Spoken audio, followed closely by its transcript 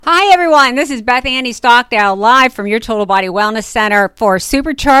Hi, everyone. This is Beth Annie Stockdale live from your Total Body Wellness Center for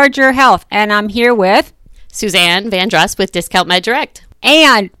Supercharge Your Health. And I'm here with Suzanne Van Dress with Discount Med Direct.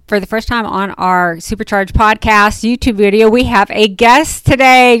 And for the first time on our Supercharge podcast YouTube video, we have a guest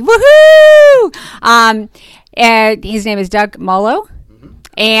today. Woohoo! His name is Doug Mollow.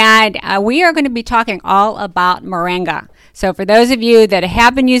 And we are going to be talking all about Moringa. So for those of you that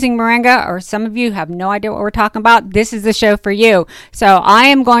have been using Moringa, or some of you have no idea what we're talking about, this is the show for you. So I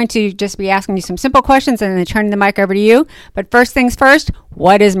am going to just be asking you some simple questions and then turning the mic over to you. But first things first,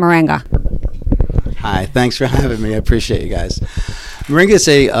 what is Moringa? Hi, thanks for having me. I appreciate you guys. Moringa is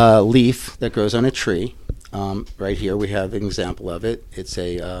a leaf that grows on a tree. Right here we have an example of it. It's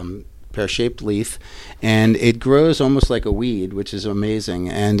a pear-shaped leaf, and it grows almost like a weed, which is amazing.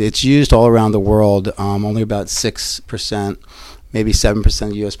 And it's used all around the world. Only about 6%, maybe 7% of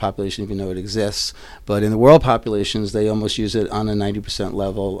the U.S. population even know it exists. But in the world populations, they almost use it on a 90%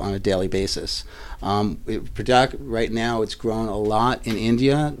 level on a daily basis. Right now, it's grown a lot in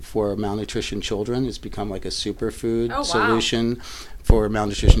India for malnutrition children. It's become like a superfood solution for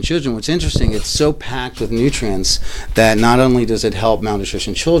malnutrition children. What's interesting, it's so packed with nutrients that not only does it help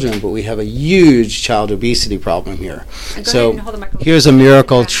malnutrition children, but we have a huge child obesity problem here. So here's a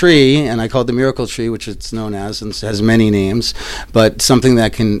miracle tree, and I call it the miracle tree, which it's known as, and it has many names, but something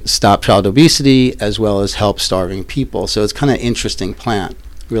that can stop child obesity as well as help starving people. So it's kind of interesting plant,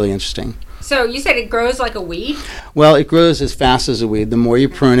 really interesting. So you said it grows like a weed? Well, it grows as fast as a weed. The more you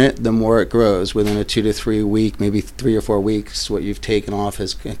prune it, the more it grows. Within a 2 to 3 week, maybe 3 or 4 weeks, what you've taken off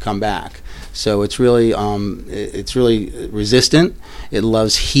has come back. So it's really resistant. It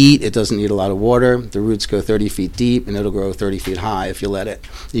loves heat. It doesn't need a lot of water. The roots go 30 feet deep, and it'll grow 30 feet high if you let it.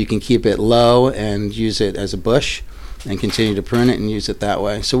 You can keep it low and use it as a bush and continue to prune it and use it that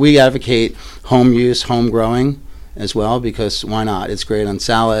way. So we advocate home use, home growing as well, because why not? It's great on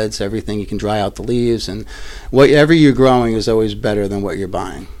salads, everything. You can dry out the leaves, and whatever you're growing is always better than what you're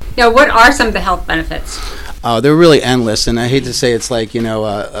buying. Now, what are some of the health benefits? They're really endless, and I hate to say it's like,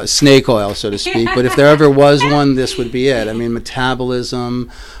 a snake oil, so to speak, but if there ever was one, this would be it. I mean, metabolism,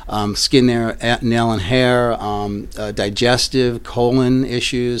 skin, nail, and hair, digestive, colon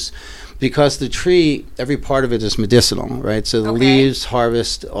issues. Because the tree, every part of it is medicinal, right? So the leaves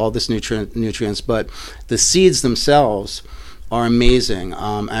harvest all this nutrients, but the seeds themselves are amazing.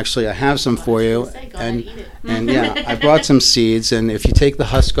 Actually, I have some for you, and yeah, I brought some seeds. And if you take the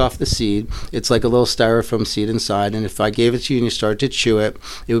husk off the seed, it's like a little styrofoam seed inside. And if I gave it to you and you started to chew it,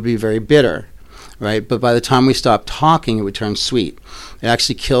 it would be very bitter, right? But by the time we stop talking, it would turn sweet. It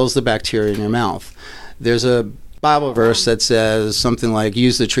actually kills the bacteria in your mouth. There's a Bible verse that says something like,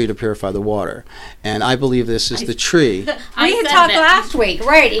 use the tree to purify the water. And I believe this is the tree. We had talked last week,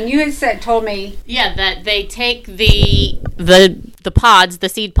 right, and you had told me. Yeah, that they take the pods, the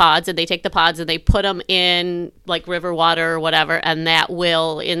seed pods, and they take the pods and they put them in like river water or whatever, and that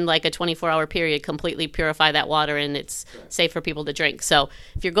will, in like a 24-hour period, completely purify that water, and it's safe for people to drink. So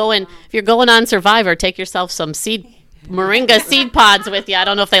if you're going on Survivor, take yourself some Moringa seed pods with you. I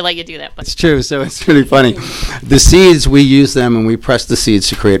don't know if they let you do that, but it's true. So it's really funny. The seeds, we use them and we press the seeds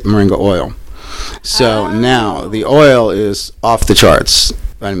to create Moringa oil. So now the oil is off the charts.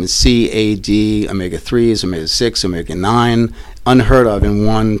 Vitamin C, A, D, omega-3s, omega-6, omega-9, unheard of in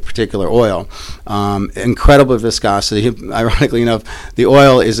one particular oil. Incredible viscosity. Ironically enough, the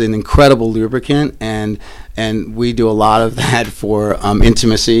oil is an incredible lubricant, and we do a lot of that for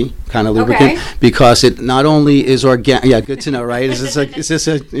intimacy kind of lubricant, because it not only is organic. Yeah, good to know, right? Is this a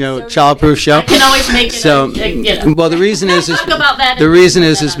childproof show? I can always make it. So, well, the reason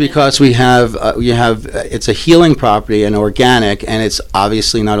is because we have it's a healing property and organic, and it's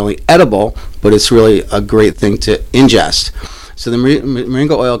obviously not only edible, but it's really a great thing to ingest. So the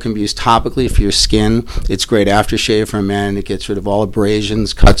Moringa oil can be used topically for your skin. It's great aftershave for men. It gets rid of all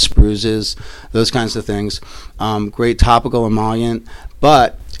abrasions, cuts, bruises, those kinds of things. Great topical emollient,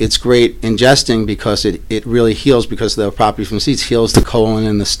 but it's great ingesting because it really heals, because the property from seeds heals the colon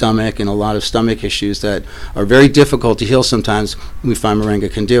and the stomach and a lot of stomach issues that are very difficult to heal sometimes. We find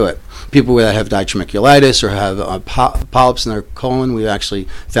Moringa can do it. People that have diatromaculitis or have polyps in their colon, we actually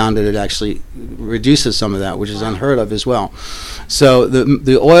found that it actually reduces some of that, which is unheard of as well. So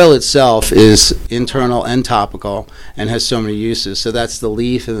the oil itself is internal and topical and has so many uses. So that's the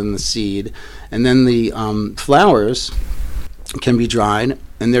leaf and then the seed. And then the flowers can be dried,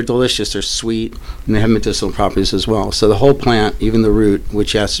 and they're delicious. They're sweet, and they have medicinal properties as well. So the whole plant, even the root,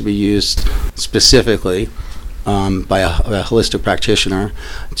 which has to be used specifically by a holistic practitioner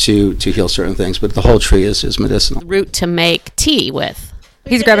to heal certain things, but the whole tree is medicinal. Root to make tea with.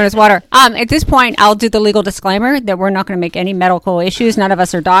 He's grabbing his water. At this point, I'll do the legal disclaimer that we're not going to make any medical issues. None of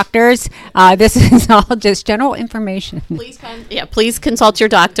us are doctors. This is all just general information. Please consult your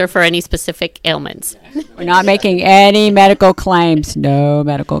doctor for any specific ailments. We're not making any medical claims. No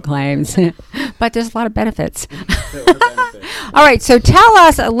medical claims. But there's a lot of benefits. All right, so tell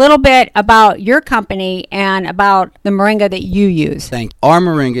us a little bit about your company and about the moringa that you use. Our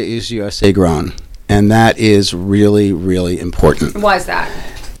moringa is USA grown, and that is really, really important. Why is that?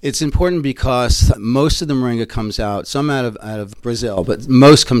 It's important because most of the moringa comes out, some out of Brazil, but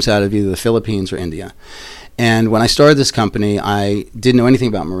most comes out of either the Philippines or India. And when I started this company, I didn't know anything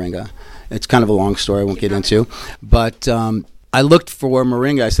about moringa. It's kind of a long story I won't get into. But I looked for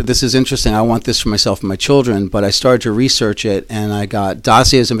moringa. I said, this is interesting. I want this for myself and my children. But I started to research it, and I got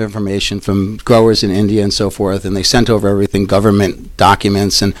dossiers of information from growers in India and so forth, and they sent over everything, government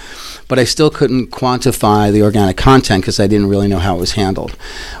documents. But I still couldn't quantify the organic content because I didn't really know how it was handled.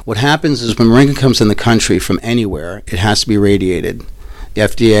 What happens is when moringa comes in the country from anywhere, it has to be radiated. The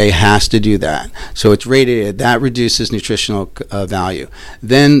FDA has to do that. So it's radiated. That reduces nutritional value.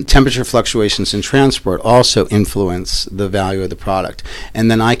 Then temperature fluctuations in transport also influence the value of the product. And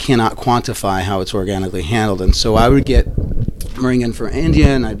then I cannot quantify how it's organically handled. And so I would get moringa in from India,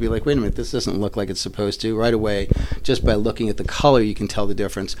 and I'd be like, wait a minute, this doesn't look like it's supposed to. Right away, just by looking at the color, you can tell the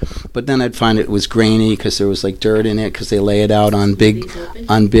difference. But then I'd find it was grainy because there was like dirt in it because they lay it out on big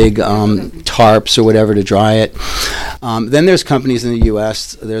tarps or whatever to dry it. Then there's companies in the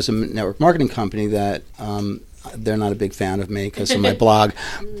U.S. There's a network marketing company that they're not a big fan of me because of my blog,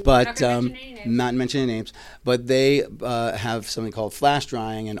 but not mentioning names. But they have something called flash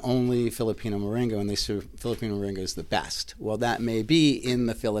drying and only Filipino moringa, and they say Filipino moringa is the best. Well, that may be in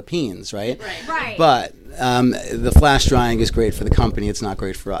the Philippines, right? Right. But the flash drying is great for the company. It's not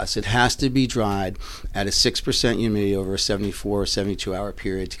great for us. It has to be dried at a 6% humidity over a 74 or 72-hour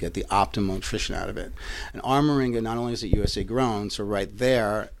period to get the optimal nutrition out of it. And our moringa, not only is it USA grown, so right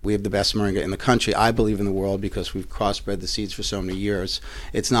there we have the best moringa in the country, I believe, in the world, because we've crossbred the seeds for so many years.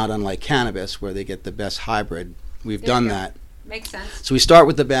 It's not unlike cannabis where they get the best hybrid. We've done that. Makes sense. So we start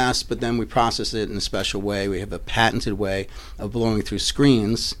with the best, but then we process it in a special way. We have a patented way of blowing through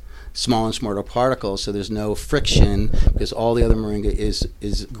screens, small and smaller particles, so there's no friction because all the other moringa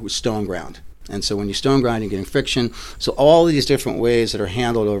is stone ground. And so when you stone grind, you're getting friction. So all these different ways that are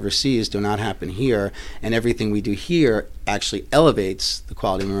handled overseas do not happen here, and everything we do here actually elevates the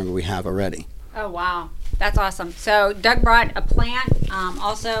quality of moringa we have already. Oh, wow. That's awesome. So Doug brought a plant.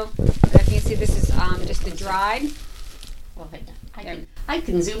 Also, if you can see, this is just the dried. Well, I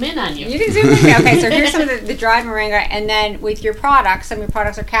can zoom in on you. You can zoom in. Okay, so here's some of the dried moringa. And then with your products, some of your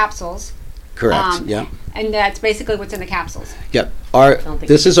products are capsules. Correct, yeah. And that's basically what's in the capsules. Yep.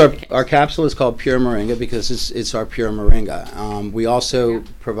 Our capsule is called Pure Moringa because it's our pure moringa. We also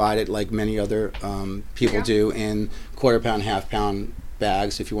provide it, like many other people do, in quarter-pound, half-pound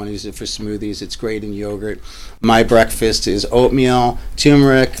bags. If you want to use it for smoothies, it's great in yogurt. My breakfast is oatmeal,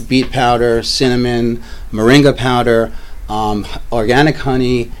 turmeric, beet powder, cinnamon, moringa powder, organic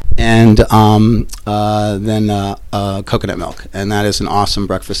honey, and then coconut milk. And that is an awesome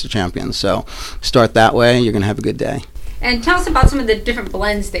breakfast of champions. So start that way. You're going to have a good day. And tell us about some of the different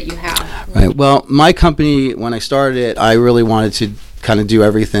blends that you have. Right. Well, my company, when I started it, I really wanted to kind of do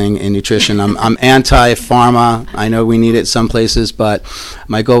everything in nutrition. I'm anti-pharma. I know we need it some places, but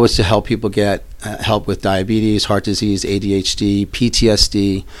my goal was to help people get help with diabetes, heart disease, ADHD,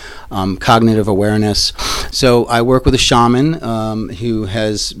 PTSD, cognitive awareness. So I work with a shaman who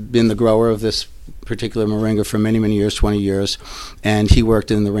has been the grower of this particular moringa for many, many years, 20 years, and he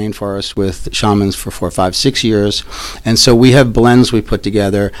worked in the rainforest with shamans for 4, 5, 6 years. And so we have blends we put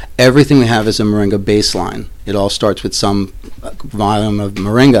together. Everything we have is a moringa baseline. It all starts with some volume of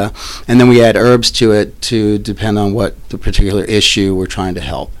moringa, and then we add herbs to it to depend on what the particular issue we're trying to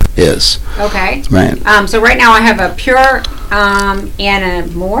help is. Okay. Right. So right now I have a pure and a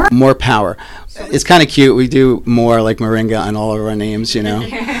more. More power. It's kind of cute. We do more like moringa on all of our names, you know.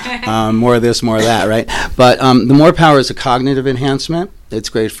 More of this, more of that, right? But the more power is a cognitive enhancement. It's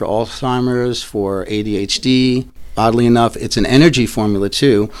great for Alzheimer's, for ADHD. Oddly enough, it's an energy formula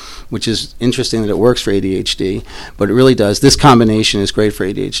too, which is interesting that it works for ADHD, but it really does. This combination is great for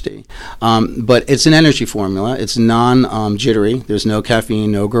ADHD. But it's an energy formula. It's non-jittery. There's no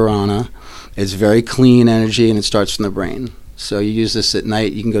caffeine, no guarana. It's very clean energy, and it starts from the brain. So you use this at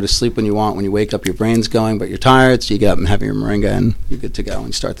night. You can go to sleep when you want. When you wake up, your brain's going, but you're tired, so you get up and have your moringa, and you're good to go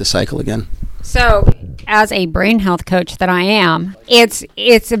and start the cycle again. So as a brain health coach that I am, it's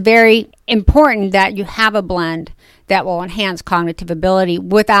very important that you have a blend that will enhance cognitive ability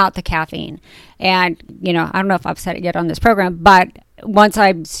without the caffeine. And, you know, I don't know if I've said it yet on this program, but once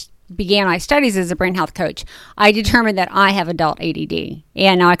I began my studies as a brain health coach, I determined that I have adult ADD.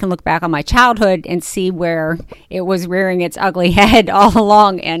 And now I can look back on my childhood and see where it was rearing its ugly head all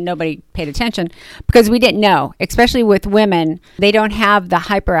along and nobody paid attention because we didn't know. Especially with women, they don't have the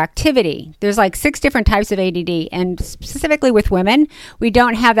hyperactivity. There's like 6 different types of ADD, and specifically with women, we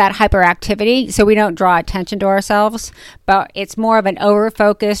don't have that hyperactivity, so we don't draw attention to ourselves, but it's more of an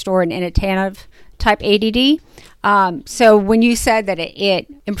over-focused or an inattentive type ADD. So when you said that it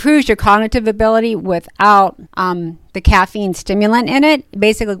improves your cognitive ability without the caffeine stimulant in it,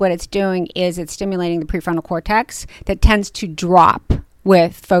 basically what it's doing is it's stimulating the prefrontal cortex that tends to drop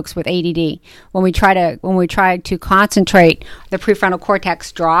with folks with ADD. When we try to concentrate, the prefrontal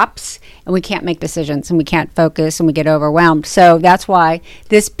cortex drops and we can't make decisions and we can't focus and we get overwhelmed. So that's why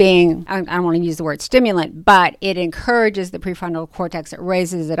this being, I don't want to use the word stimulant, but it encourages the prefrontal cortex. It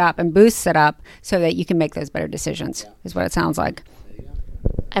raises it up and boosts it up so that you can make those better decisions, is what it sounds like.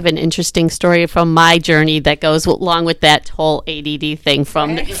 I have an interesting story from my journey that goes along with that whole ADD thing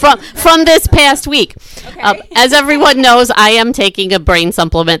from this past week. Okay. As everyone knows, I am taking a brain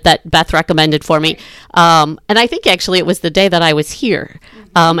supplement that Beth recommended for me. And I think actually it was the day that I was here.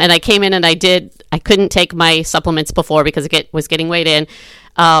 And I came in and I couldn't take my supplements before because it was getting weighed in.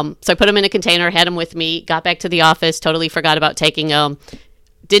 So I put them in a container, had them with me, got back to the office, totally forgot about taking them,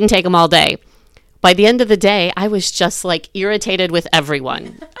 didn't take them all day. By the end of the day, I was just like irritated with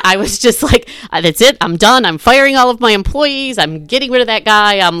everyone. I was just like, that's it. I'm done. I'm firing all of my employees. I'm getting rid of that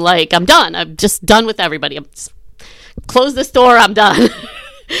guy. I'm done. I'm just done with everybody. Close the store. I'm done.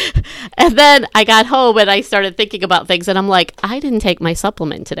 And then I got home and I started thinking about things and I'm like, I didn't take my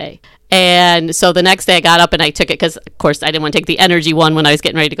supplement today. And so the next day I got up and I took it because, of course, I didn't want to take the energy one when I was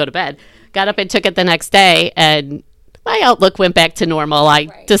getting ready to go to bed. Got up and took it the next day and my outlook went back to normal. I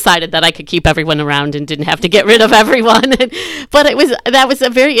decided that I could keep everyone around and didn't have to get rid of everyone. But that was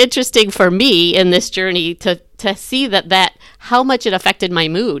a very interesting for me in this journey to see that how much it affected my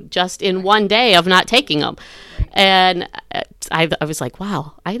mood just in one day of not taking them. And I was like,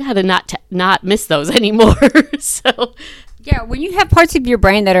 wow, I had to not miss those anymore. So. Yeah, when you have parts of your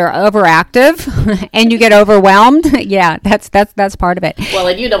brain that are overactive and you get overwhelmed, yeah, that's part of it. Well,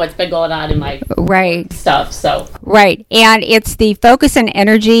 and you know what's been going on in my stuff, so. Right, and it's the focus and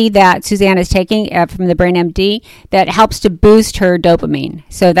energy that Suzanne is taking from the Brain MD that helps to boost her dopamine.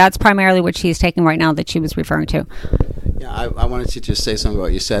 So that's primarily what she's taking right now that she was referring to. Yeah, I wanted to just say something about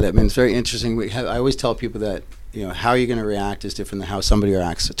what you said. I mean, it's very interesting. I always tell people that, how you're going to react is different than how somebody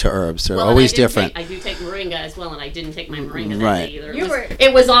reacts to herbs. They're always different. I do take Moringa as well, and I didn't take my Moringa that day either.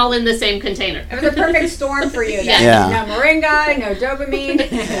 It was all in the same container. It was a perfect storm for you. Yeah. No Moringa, no dopamine.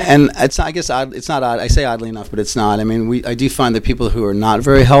 And it's not odd. I say oddly enough, but it's not. I mean, I do find that people who are not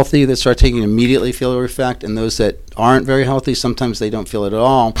very healthy that start taking it immediately feel the effect, and those that aren't very healthy, sometimes they don't feel it at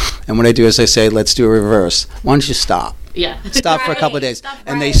all. And what I do is I say, let's do a reverse. Why don't you stop? Yeah. Stop for a couple of days.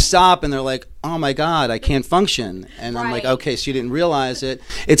 And they stop and they're like, oh my God, I can't function. And I'm like, okay, so you didn't realize it.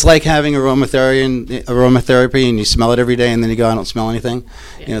 It's like having aromatherapy and you smell it every day and then you go, I don't smell anything.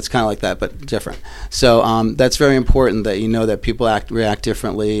 Yeah. It's kind of like that, but different. So that's very important that you know that people react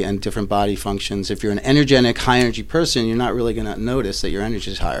differently and different body functions. If you're an energetic, high energy person, you're not really going to notice that your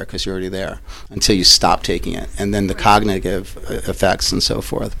energy is higher because you're already there until you stop taking it. And then the cognitive effects and so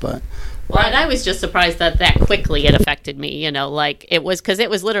forth. But. Well, and I was just surprised that quickly it affected me, like it was because it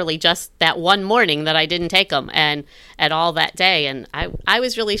was literally just that one morning that I didn't take them and at all that day. And I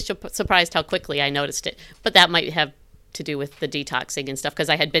was really surprised how quickly I noticed it. But that might have to do with the detoxing and stuff because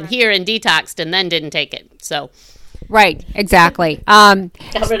I had been here and detoxed and then didn't take it. So. Right, exactly.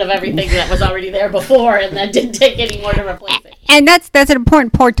 Got rid of everything that was already there before and then didn't take any more to replace it. And that's an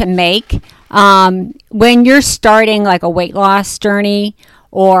important point to make. When you're starting like a weight loss journey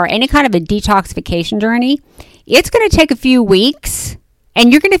or any kind of a detoxification journey, it's going to take a few weeks and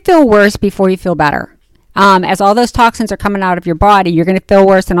you're going to feel worse before you feel better. As all those toxins are coming out of your body, you're going to feel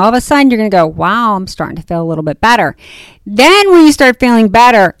worse and all of a sudden you're going to go, wow, I'm starting to feel a little bit better. Then when you start feeling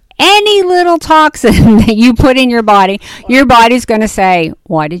better, any little toxin that you put in your body's going to say,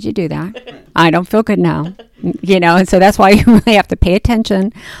 why did you do that? I don't feel good now. And so that's why you really have to pay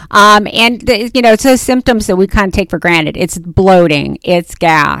attention. It's those symptoms that we kind of take for granted. It's bloating, it's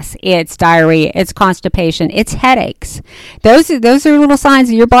gas, it's diarrhea, it's constipation, it's headaches. Those are little signs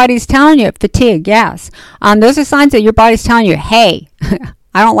that your body's telling you. Fatigue, yes. Those are signs that your body's telling you, hey,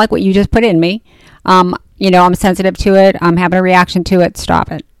 I don't like what you just put in me. I'm sensitive to it. I'm having a reaction to it.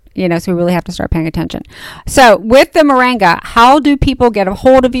 Stop it. So we really have to start paying attention. So with the Moringa, how do people get a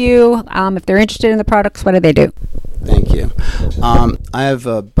hold of you? If they're interested in the products, what do they do? Thank you. I have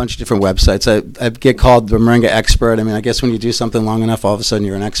a bunch of different websites. I get called the Moringa expert. I mean, I guess when you do something long enough, all of a sudden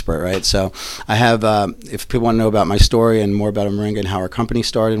you're an expert, right? So I have, if people want to know about my story and more about Moringa and how our company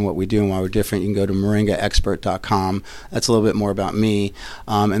started and what we do and why we're different, you can go to moringaexpert.com. That's a little bit more about me.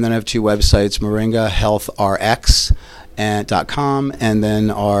 And then I have two websites, Moringa Health RX. .com, and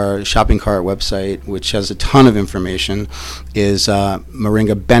then our shopping cart website, which has a ton of information, is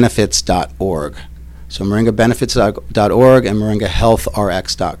moringabenefits.org. So moringabenefits.org and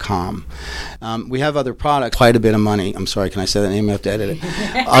moringahealthrx.com. We have other products, quite a bit of money. I'm sorry, can I say that name? I have to edit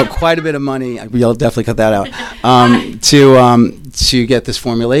it. Quite a bit of money. You'll definitely cut that out. To get this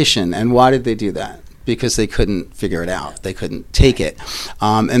formulation. And why did they do that? Because they couldn't figure it out. They couldn't take it.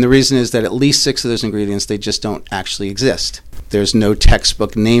 And the reason is that at least 6 of those ingredients, they just don't actually exist. There's no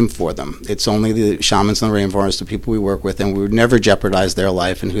textbook name for them. It's only the shamans in the rainforest, the people we work with, and we would never jeopardize their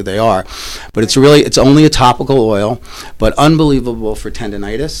life and who they are. But it's only a topical oil, but unbelievable for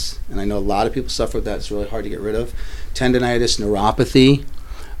tendinitis. And I know a lot of people suffer with that. It's really hard to get rid of. Tendinitis, neuropathy,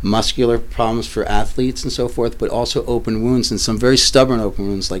 muscular problems for athletes and so forth, but also open wounds, and some very stubborn open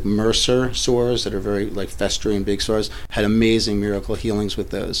wounds like Mercer sores that are very like festering big sores, had amazing miracle healings with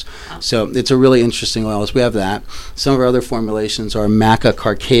those. So it's a really interesting oil. So we have that. Some of our other formulations are Maca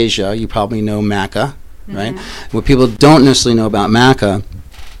Carcasia. You probably know Maca, right? What people don't necessarily know about Maca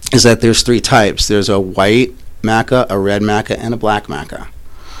is that there's 3 types. There's a white Maca, a red Maca, and a black Maca.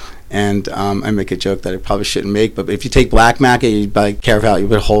 And I make a joke that I probably shouldn't make, but if you take black maca, you buy careful, you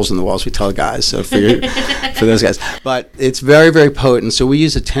put holes in the walls. We tell the guys, so for those guys. But it's very, very potent. So we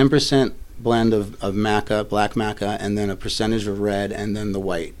use a 10% blend of maca, black maca, and then a percentage of red, and then the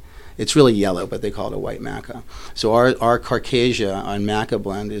white. It's really yellow, but they call it a white maca. So our Carcasia on maca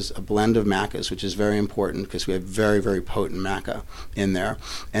blend is a blend of macas, which is very important because we have very, very potent maca in there.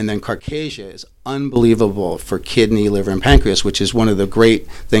 And then Carcasia is unbelievable for kidney, liver, and pancreas, which is one of the great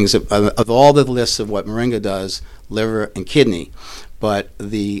things of all the lists of what Moringa does, liver and kidney. But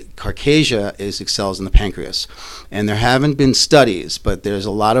the Carcasia excels in the pancreas. And there haven't been studies, but there's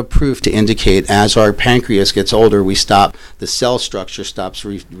a lot of proof to indicate as our pancreas gets older, the cell structure stops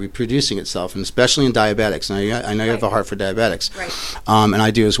reproducing itself, and especially in diabetics. Now, I know you have a heart for diabetics, and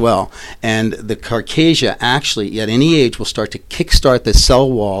I do as well. And the Carcasia actually, at any age, will start to kickstart the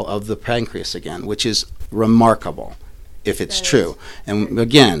cell wall of the pancreas again, which is remarkable. If it's true. And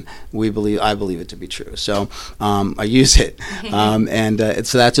again, I believe it to be true. So I use it.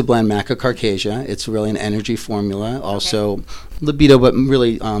 So that's a blend, Maca Carcasia. It's really an energy formula. Also libido, but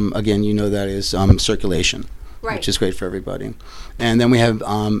really, again, you know that is circulation, which is great for everybody. And then we have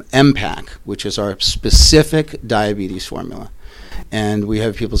MPAC, which is our specific diabetes formula. And we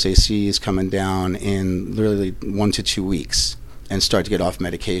have people say C is coming down in literally 1 to 2 weeks. And start to get off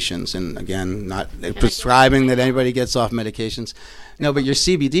medications. And again, not prescribing that anybody gets off medications. No, but your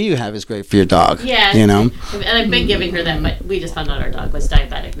CBD you have is great for your dog. Yeah. You know? And I've been giving her that, but we just found out our dog was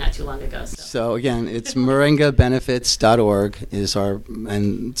diabetic not too long ago. So again, it's moringabenefits.org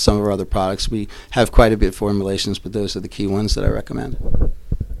and some of our other products. We have quite a bit of formulations, but those are the key ones that I recommend.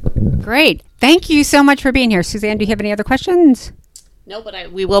 Great. Thank you so much for being here. Suzanne, do you have any other questions? No,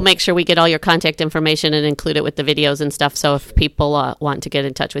 but we will make sure we get all your contact information and include it with the videos and stuff. So if people want to get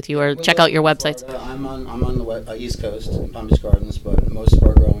in touch with you or check out your websites. I'm on the East Coast in Palm Beach Gardens, but most of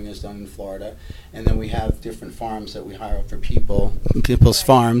our growing is done in Florida. And then we have different farms that we hire for people's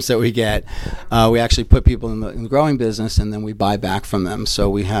farms that we get. We actually put people in the growing business, and then we buy back from them. So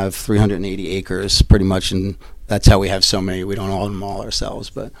we have 380 acres pretty much, and that's how we have so many. We don't own them all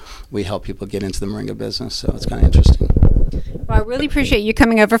ourselves, but we help people get into the Moringa business. So it's kind of interesting. Well, I really appreciate you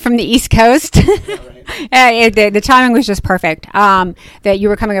coming over from the East Coast. The timing was just perfect that you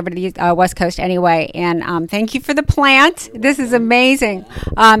were coming over to the West Coast anyway. And thank you for the plant. This is amazing.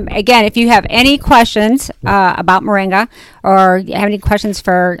 Again, if you have any questions about Moringa or you have any questions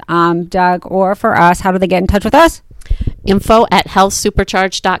for Doug or for us, how do they get in touch with us?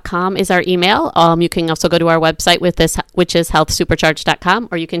 info@healthsupercharge.com is our email. You can also go to our website which is healthsupercharge.com,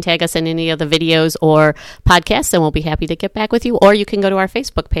 or you can tag us in any of the videos or podcasts, and we'll be happy to get back with you. Or you can go to our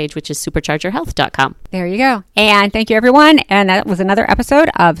Facebook page, which is superchargerhealth.com. There you go. And thank you, everyone. And that was another episode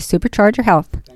of Supercharge Your Health.